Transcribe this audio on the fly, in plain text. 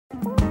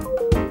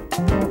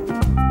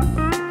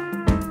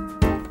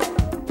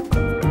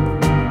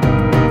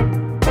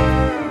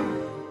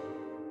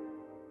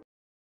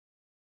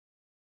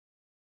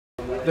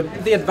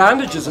The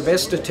advantages of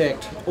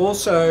S-Detect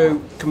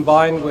also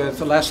combined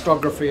with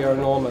elastography are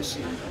enormous.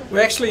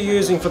 We're actually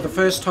using, for the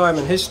first time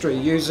in history,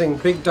 using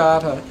big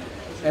data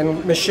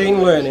and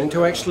machine learning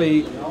to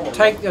actually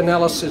take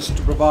analysis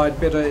to provide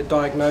better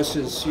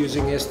diagnosis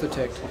using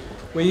S-Detect.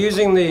 We're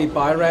using the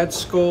bio-rad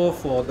score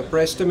for the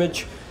breast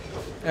image,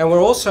 and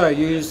we're also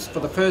for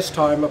the first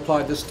time,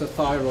 applied this to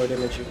thyroid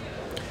imaging.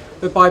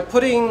 But by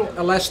putting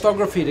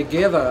elastography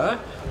together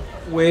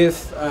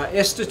with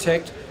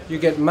S-Detect, you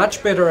get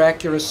much better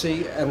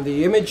accuracy, and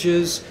the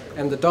images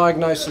and the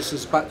diagnosis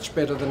is much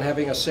better than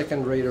having a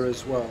second reader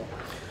as well.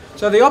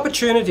 So the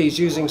opportunities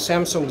using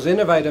Samsung's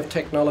innovative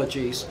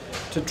technologies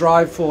to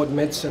drive forward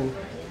medicine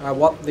are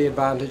what the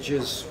advantage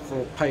is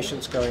for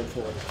patients going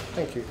forward.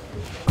 Thank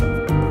you.